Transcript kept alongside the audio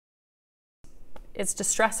it's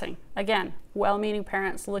distressing. Again, well-meaning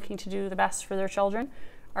parents looking to do the best for their children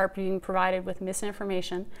are being provided with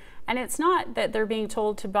misinformation. And it's not that they're being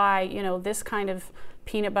told to buy, you know, this kind of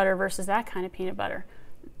peanut butter versus that kind of peanut butter.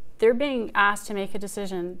 They're being asked to make a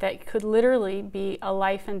decision that could literally be a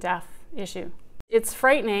life and death issue. It's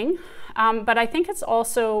frightening, but I think it's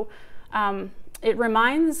also, it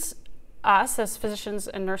reminds us as physicians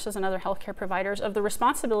and nurses and other healthcare providers of the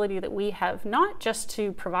responsibility that we have, not just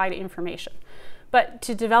to provide information, but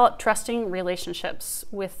to develop trusting relationships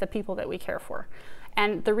with the people that we care for.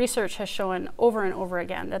 And the research has shown over and over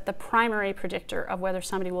again that the primary predictor of whether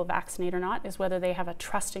somebody will vaccinate or not is whether they have a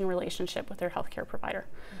trusting relationship with their healthcare provider.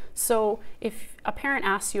 So if a parent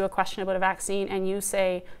asks you a question about a vaccine and you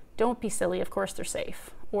say, "Don't be silly, of course they're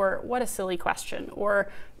safe," or "What a silly question," or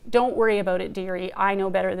 "Don't worry about it, dearie, I know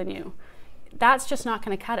better than you," that's just not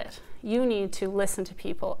going to cut it. You need to listen to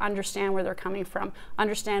people, understand where they're coming from,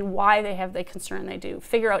 understand why they have the concern they do,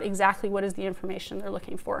 figure out exactly what is the information they're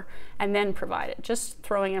looking for, and then provide it. Just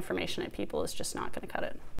throwing information at people is just not going to cut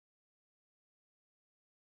it.